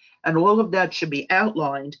HARP-C? And all of that should be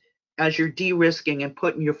outlined as you're de-risking and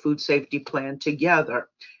putting your food safety plan together.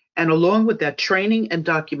 And along with that, training and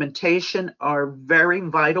documentation are very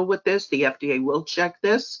vital with this. The FDA will check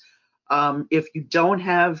this. If you don't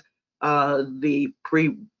have the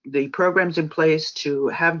the programs in place to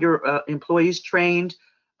have your employees trained,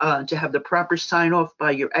 to have the proper sign off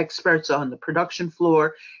by your experts on the production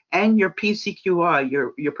floor, and your PCQI,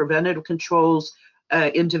 your preventative controls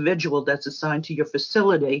individual that's assigned to your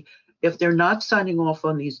facility. If they're not signing off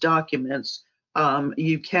on these documents,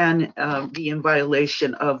 you can be in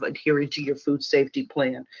violation of adhering to your food safety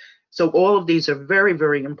plan. So all of these are very,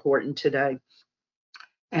 very important today.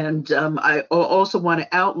 And I also want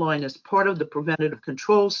to outline, as part of the preventative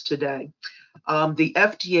controls today, the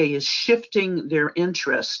FDA is shifting their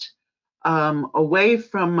interest away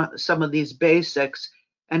from some of these basics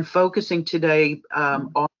and focusing today on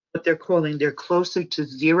what they're calling their Closer to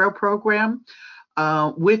Zero program,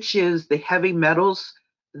 which is the heavy metals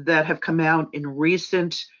that have come out in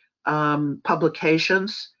recent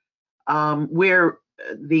publications, where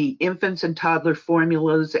the infants and toddler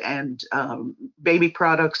formulas and baby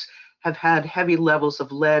products have had heavy levels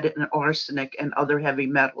of lead and arsenic and other heavy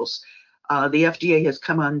metals. The FDA has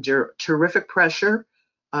come under terrific pressure,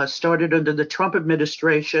 started under the Trump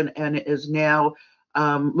administration, and is now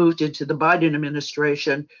moved into the Biden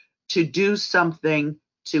administration to do something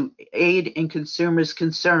to aid in consumers'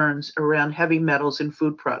 concerns around heavy metals in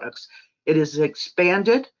food products. It is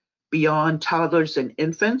expanded beyond toddlers and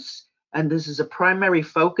infants, and this is a primary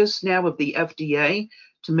focus now of the FDA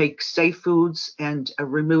to make safe foods and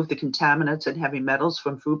remove the contaminants and heavy metals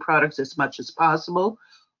from food products as much as possible.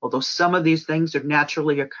 Although some of these things are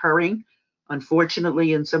naturally occurring,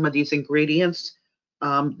 unfortunately, in some of these ingredients,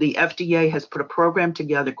 the FDA has put a program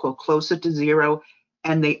together called Closer to Zero,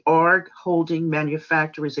 and they are holding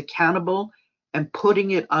manufacturers accountable and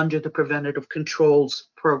putting it under the preventative controls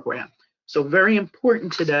program. So very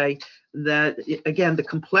important today that, again, the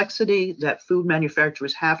complexity that food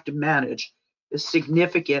manufacturers have to manage is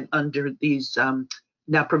significant under these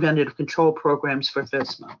now preventative control programs for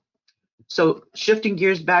FSMA. So shifting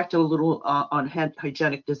gears back to a little on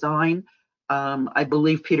hygienic design, I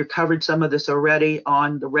believe Peter covered some of this already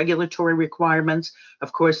on the regulatory requirements.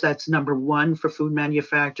 Of course, that's number one for food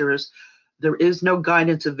manufacturers. There is no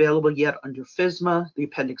guidance available yet under FSMA. The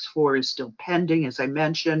Appendix 4 is still pending, as I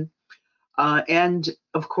mentioned. And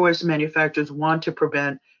of course, manufacturers want to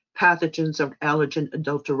prevent pathogens of allergen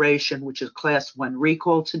adulteration, which is Class 1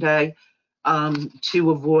 recall today,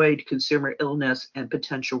 to avoid consumer illness and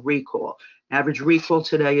potential recall. Average recall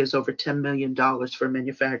today is over $10 million for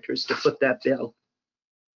manufacturers to foot that bill.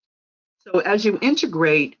 So as you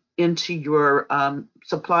integrate into your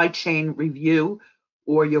supply chain review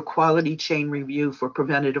or your quality chain review for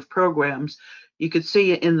preventative programs, you could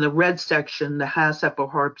see in the red section, the HACCP or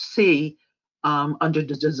HARP-C under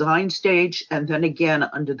the design stage, and then again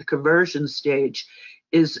under the conversion stage,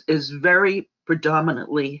 is very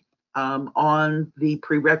predominantly on the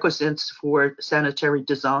prerequisites for sanitary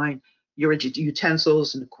design, your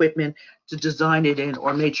utensils and equipment to design it in,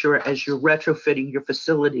 or make sure as you're retrofitting your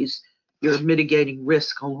facilities, you're mitigating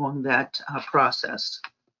risk along that process.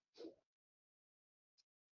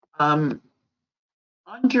 Under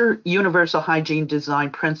Universal Hygiene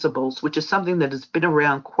Design Principles, which is something that has been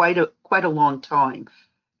around quite a long time,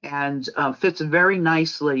 and fits very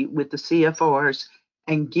nicely with the CFRs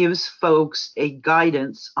and gives folks a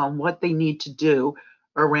guidance on what they need to do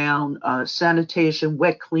around sanitation,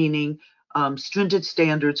 wet cleaning, stringent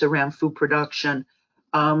standards around food production.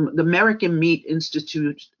 The American Meat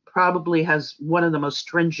Institute probably has one of the most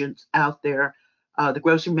stringent out there. The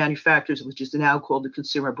Grocery Manufacturers, which is now called the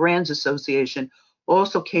Consumer Brands Association,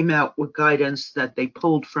 also came out with guidance that they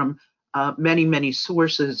pulled from many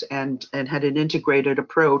sources and had an integrated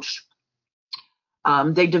approach.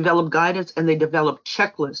 They developed guidance and they developed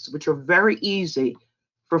checklists, which are very easy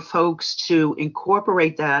for folks to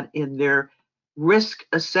incorporate that in their risk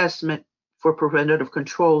assessment for preventative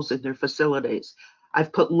controls in their facilities.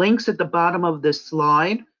 I've put links at the bottom of this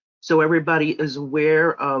slide so everybody is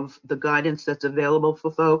aware of the guidance that's available for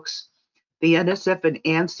folks. The NSF and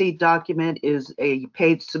ANSI document is a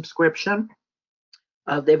paid subscription.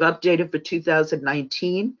 They've updated for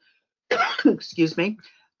 2019. Excuse me.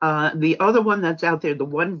 The other one that's out there, the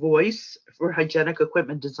One Voice for Hygienic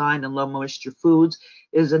Equipment Design and Low Moisture Foods,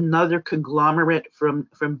 is another conglomerate from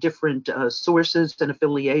different sources and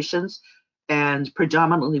affiliations, and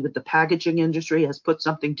predominantly with the packaging industry, has put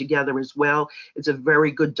something together as well. It's a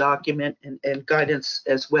very good document and guidance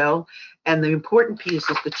as well. And the important piece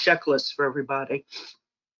is the checklist for everybody,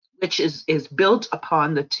 which is built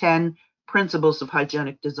upon the 10 principles of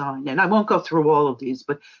hygienic design. And I won't go through all of these,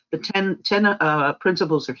 but the 10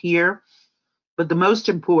 principles are here. But the most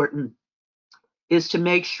important is to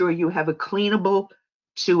make sure you have a cleanable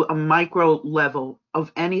to a micro level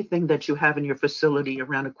of anything that you have in your facility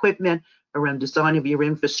around equipment, around design of your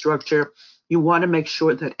infrastructure. You want to make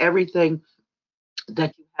sure that everything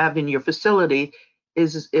that you have in your facility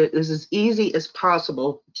is as easy as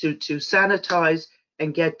possible to sanitize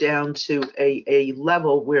and get down to a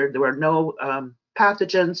level where there are no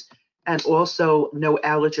pathogens and also no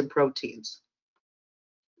allergen proteins.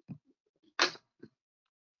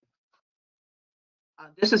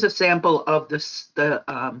 This is a sample of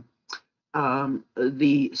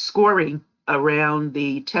the scoring around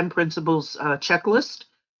the 10 principles checklist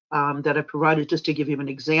that I provided just to give you an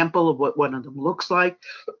example of what one of them looks like.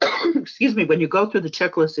 Excuse me, when you go through the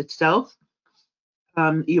checklist itself,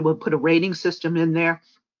 you will put a rating system in there,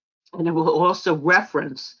 and it will also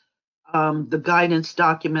reference the guidance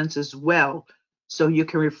documents as well. So you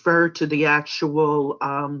can refer to the actual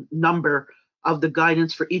number of the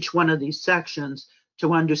guidance for each one of these sections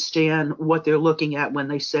to understand what they're looking at when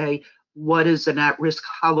they say, what is an at-risk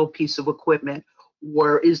hollow piece of equipment?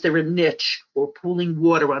 Or is there a niche or pooling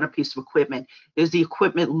water on a piece of equipment? Is the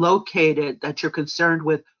equipment located that you're concerned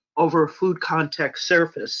with over a food contact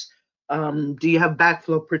surface? Do you have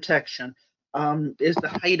backflow protection? Is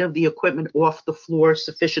the height of the equipment off the floor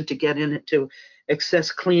sufficient to get in it to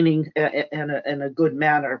access cleaning in a good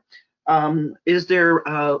manner? Is there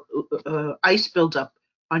ice buildup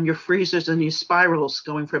on your freezers and your spirals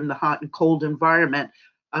going from the hot and cold environment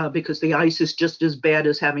because the ice is just as bad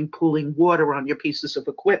as having pooling water on your pieces of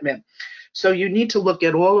equipment? So you need to look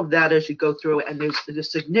at all of that as you go through, and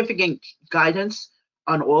there's significant guidance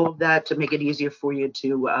on all of that to make it easier for you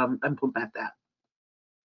to implement that.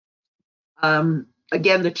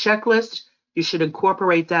 Again, the checklist, you should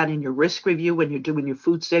incorporate that in your risk review when you're doing your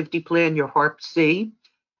food safety plan, your HARP-C,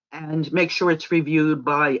 and make sure it's reviewed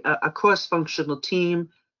by a cross-functional team.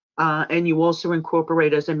 And you also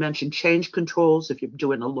incorporate, as I mentioned, change controls. If you're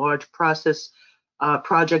doing a large process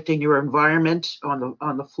project in your environment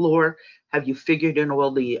on the floor, have you figured in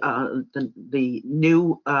all the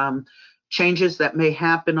new changes that may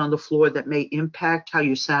happen on the floor that may impact how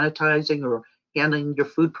you're sanitizing or handling your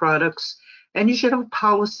food products? And you should have a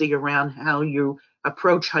policy around how you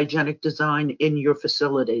approach hygienic design in your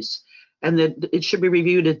facilities. And that it should be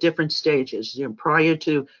reviewed at different stages, prior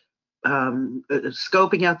to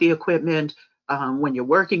scoping out the equipment, when you're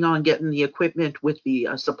working on getting the equipment with the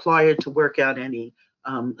supplier to work out any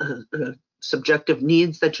subjective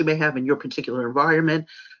needs that you may have in your particular environment,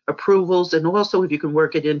 approvals, and also if you can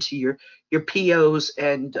work it into your POs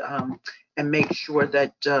and make sure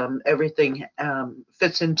that everything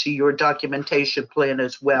fits into your documentation plan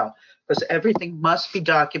as well, because everything must be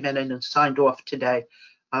documented and signed off today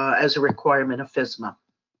as a requirement of FSMA.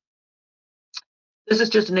 This is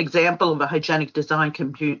just an example of a hygienic design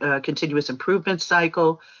continuous improvement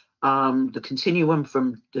cycle. The continuum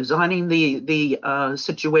from designing the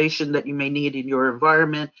situation that you may need in your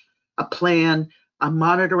environment, a plan, a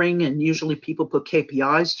monitoring, and usually people put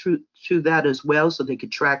KPIs through that as well so they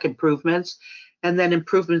could track improvements. And then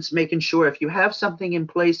improvements, making sure if you have something in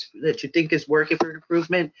place that you think is working for an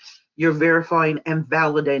improvement, you're verifying and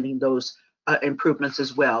validating those improvements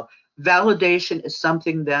as well. Validation is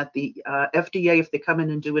something that the FDA, if they come in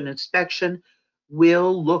and do an inspection,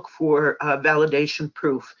 will look for validation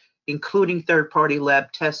proof, including third-party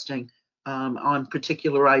lab testing on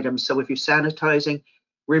particular items. So if you're sanitizing,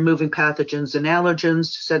 removing pathogens and allergens,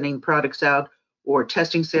 sending products out or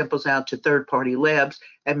testing samples out to third-party labs,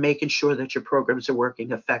 and making sure that your programs are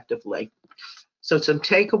working effectively. So some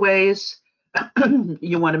takeaways.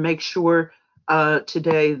 You want to make sure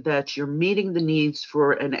today that you're meeting the needs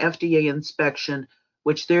for an FDA inspection,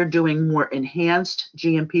 which they're doing more enhanced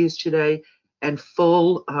GMPs today and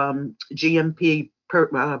full GMP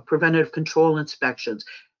preventative control inspections.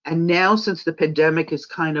 And now, since the pandemic has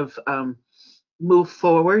kind of moved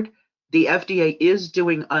forward, the FDA is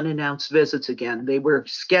doing unannounced visits again. They were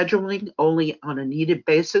scheduling only on a needed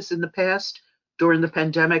basis in the past. During the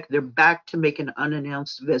pandemic, they're back to making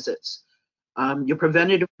unannounced visits. Your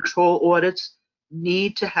preventative control audits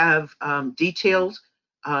need to have detailed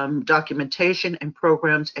documentation and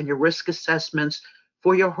programs, and your risk assessments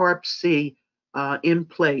for your HARP-C in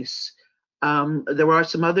place. There are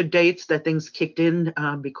some other dates that things kicked in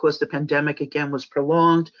because the pandemic again was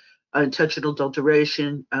prolonged. Intentional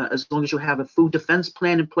adulteration, as long as you have a food defense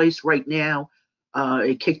plan in place right now,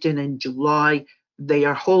 it kicked in July. They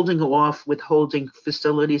are holding off with holding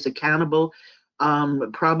facilities accountable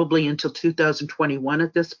probably until 2021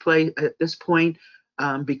 at this point,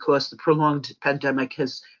 because the prolonged pandemic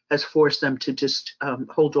has forced them to just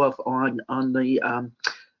hold off on the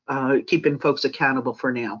keeping folks accountable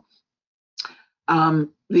for now.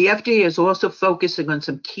 The FDA is also focusing on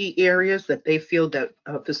some key areas that they feel that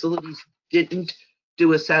facilities didn't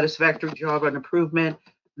do a satisfactory job on improvement.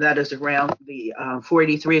 That is around the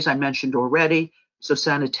 483, as I mentioned already. So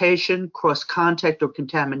sanitation, cross-contact or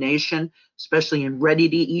contamination, especially in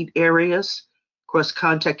ready-to-eat areas,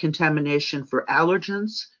 cross-contact contamination for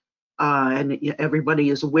allergens. And everybody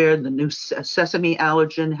is aware the new sesame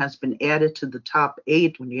allergen has been added to the top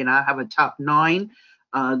 8. When you now have a top 9,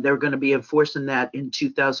 they're going to be enforcing that in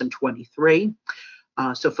 2023.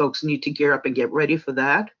 So folks need to gear up and get ready for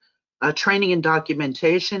that. Training and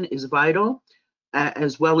documentation is vital,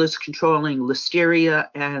 as well as controlling listeria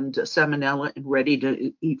and salmonella in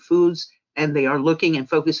ready-to-eat foods. And they are looking and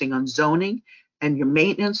focusing on zoning and your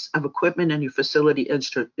maintenance of equipment and your facility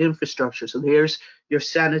infrastructure. So there's your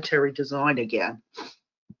sanitary design again.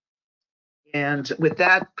 And with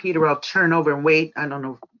that, Peter, I'll turn over and wait. I don't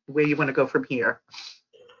know where you want to go from here.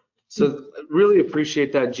 So really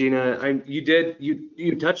appreciate that, Gina.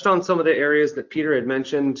 You touched on some of the areas that Peter had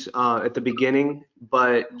mentioned at the beginning,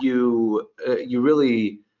 but you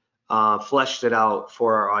really fleshed it out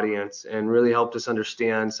for our audience and really helped us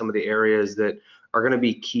understand some of the areas that are going to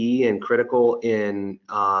be key and critical in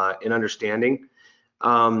understanding.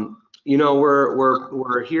 You know,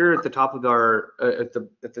 we're here at the top of our at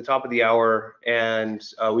the top of the hour, and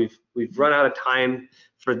we've run out of time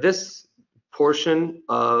for this portion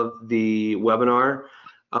of the webinar.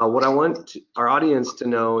 What I want our audience to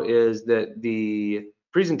know is that the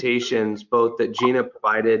presentations, both that Gina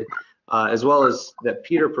provided as well as that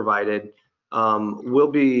Peter provided,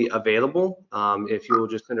 will be available if you will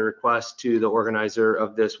just send a request to the organizer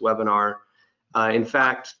of this webinar. In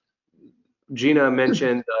fact, Gina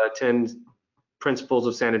mentioned 10 principles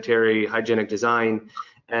of sanitary hygienic design,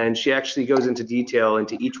 and she actually goes into detail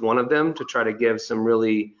into each one of them to try to give some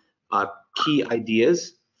really key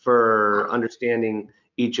ideas for understanding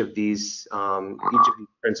each of these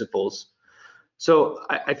principles. So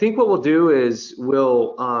I think what we'll do is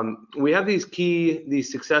we have these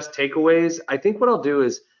success takeaways. I think what I'll do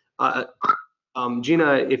is,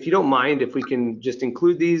 Gina, if you don't mind, if we can just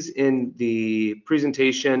include these in the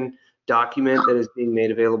presentation document that is being made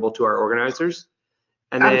available to our organizers.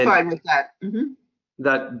 And I'm then fine with that. Mm-hmm.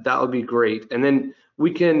 that would be great. And then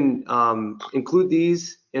we can include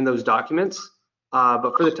these in those documents.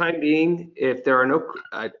 But for the time being, if there are no,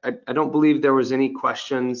 I don't believe there was any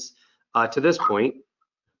questions to this point.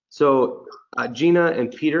 So Gina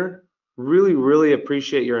and Peter, really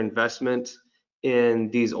appreciate your investment in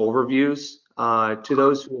these overviews. To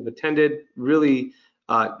those who have attended, really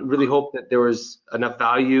hope that there was enough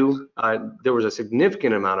value. There was a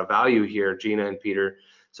significant amount of value here, Gina and Peter.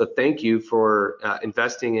 So thank you for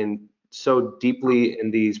investing in so deeply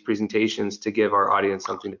in these presentations to give our audience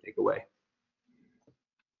something to take away.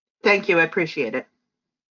 Thank you, I appreciate it.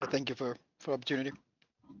 Thank you for the opportunity.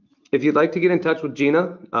 If you'd like to get in touch with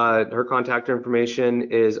Gina, her contact information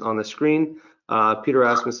is on the screen. Peter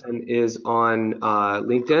Rasmussen is on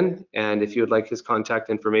LinkedIn, and if you would like his contact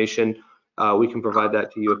information, we can provide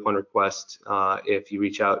that to you upon request if you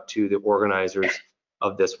reach out to the organizers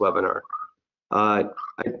of this webinar.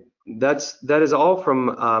 That is all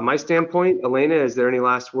from my standpoint. Elena, is there any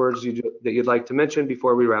last words that you'd like to mention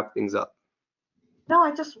before we wrap things up? No,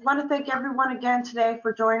 I just want to thank everyone again today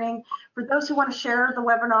for joining. For those who want to share the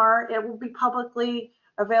webinar, it will be publicly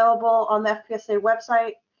available on the FPSA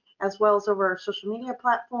website as well as over our social media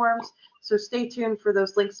platforms. So stay tuned for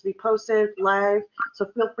those links to be posted live. So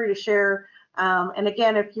feel free to share. And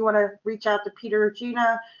again, if you want to reach out to Peter or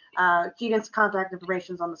Gina, Gina's contact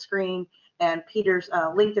information is on the screen, and Peter's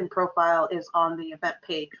LinkedIn profile is on the event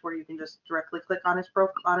page, where you can just directly click on his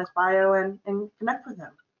bio and connect with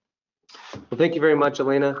him. Well, thank you very much,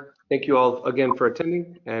 Elena. Thank you all again for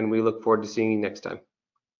attending, and we look forward to seeing you next time.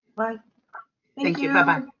 Bye. Thank you.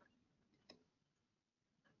 Bye-bye.